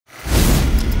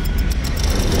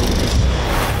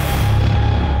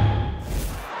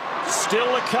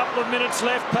couple of minutes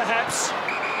left, perhaps.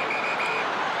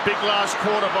 Big last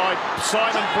quarter by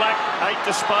Simon Black, 8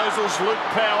 disposals, Luke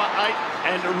Power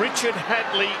 8, and Richard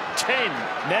Hadley 10.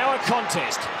 Now a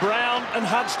contest. Brown and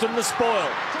Hudson the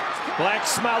spoil. Black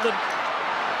smothered.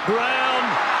 Brown,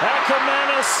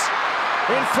 Ackermanis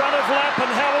in front of Lap,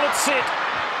 and how will it sit?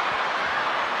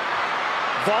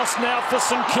 Voss now for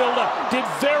St Kilda. Did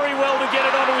very well to get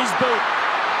it onto his boot.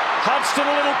 Hudson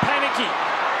a little panicky.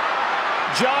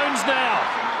 Jones now.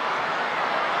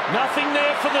 Nothing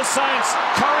there for the Saints.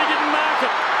 Curry didn't mark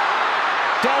it.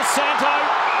 Del Santo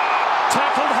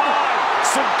tackled high.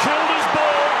 St Kilda's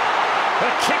ball. A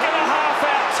kick and a half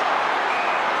out.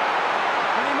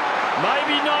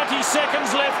 Maybe 90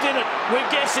 seconds left in it. We're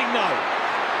guessing though.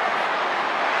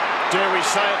 Dare we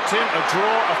say it, Tim? A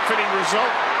draw, a fitting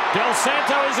result. Del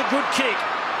Santo is a good kick.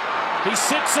 He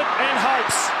sits it and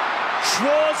hopes.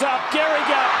 Schwarze up,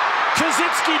 Gehrig up.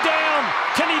 Kazitsky down.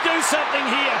 Can he do something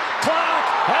here? Clark,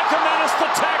 Ackermanis the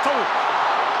tackle.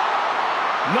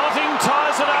 Notting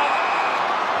ties it up.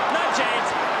 No chance.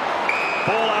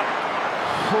 Ball up.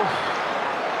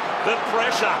 The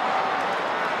pressure.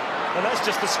 And that's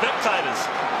just the spectators.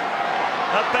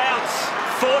 A bounce.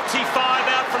 45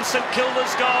 out from St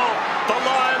Kilda's goal. The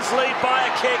Lions lead by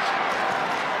a kick.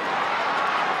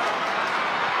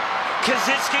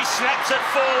 Kazitsky snaps it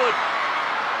forward.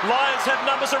 Lions have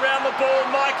numbers around the ball.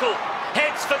 Michael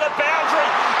heads for the boundary.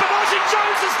 But Austinn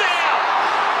Jones is there.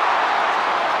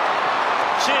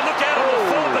 She looked out on the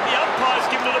full, but the umpire's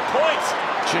given it a point.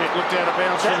 She looked out of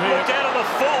bounds from here. That looked out on the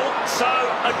full, so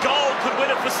a goal could win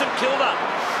it for St Kilda.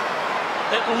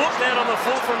 It looked out on the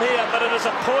full from here, but it is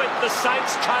a point. The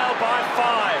Saints trail by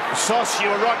 5. Sauce, you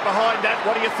were right behind that.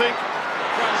 What do you think?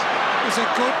 It was a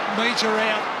good metre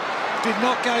out. Did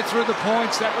not go through the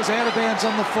points. That was out of bounds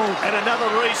on the full. And another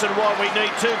reason why we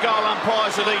need 2 goal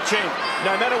umpires at each end.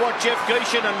 No matter what Jeff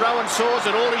Geeshan and Rowan Saws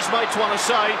and all his mates want to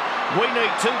say, we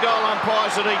need 2 goal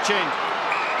umpires at each end.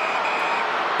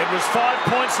 It was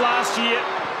 5 points last year.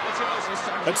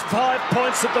 It's 5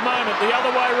 points at the moment, the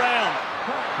other way round.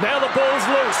 Now the ball's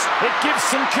loose. It gives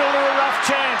St Kilda a rough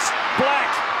chance. Black.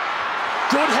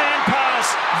 Good hand pass.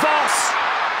 Voss.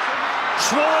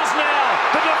 Schwarze now.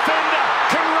 The defender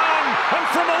can run. And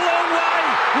from a long way,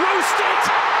 roost it.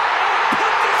 And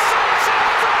put the Saints in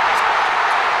front.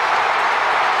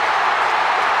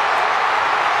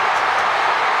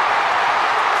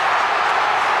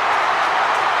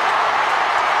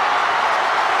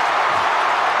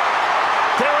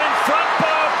 They're in front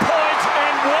by a point,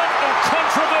 and what a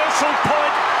controversial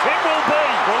point it will be.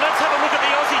 Well, let's have a look at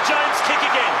the Aussie Jones kick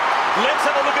again. Let's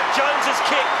have a look at Jones's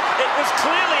kick. It was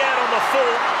clearly out on the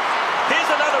full.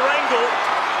 Here's another angle,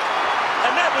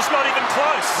 and that was not even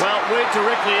close. Well, we're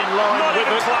directly in line with it.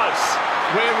 Not even close.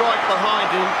 We're right behind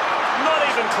him. Not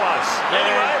even close. Yeah.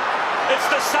 Anyway, it's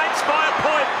the Saints by a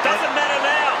point. Doesn't matter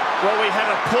now. Well, we had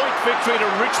a point victory to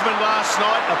Richmond last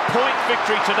night, a point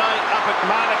victory today up at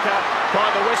Monica by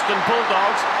the Western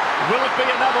Bulldogs. Will it be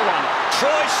another one?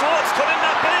 Troy Schwarze could end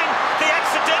up being the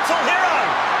accidental hero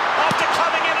after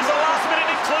coming in as a last-minute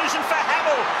inclusion for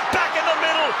Hamill. Back in the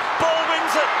middle, ball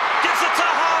wins it, gives it to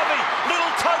Harvey.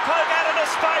 Little Topo out into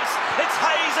space. It's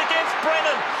Hayes against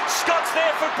Brennan. Scott's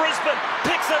there for Brisbane,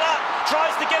 picks it up,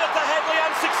 tries to get it to Hadley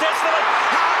unsuccessfully.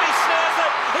 Harvey snares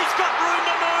it. He's got room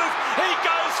to move. He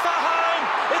goes for home.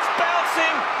 It's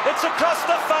bouncing. It's across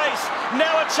the face.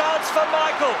 Now a chance for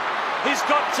Michael. He's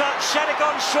got Shattuck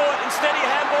on short. Instead he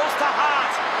handballs to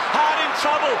Hart. Hart in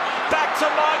trouble. Back to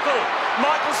Michael.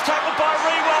 Michael's tackled by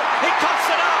Rewell. He cuts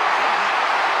it up.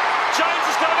 Jones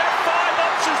has got about 5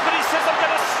 options, but he says, I'm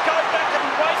going to go back and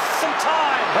waste some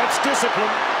time. That's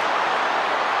discipline.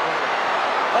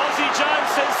 Aussie Jones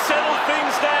says, settle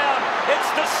things down.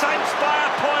 It's the Saints by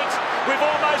a point. We've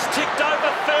almost ticked over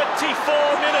 34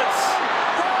 minutes.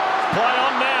 Play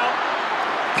on now.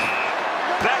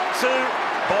 Back to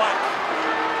Black.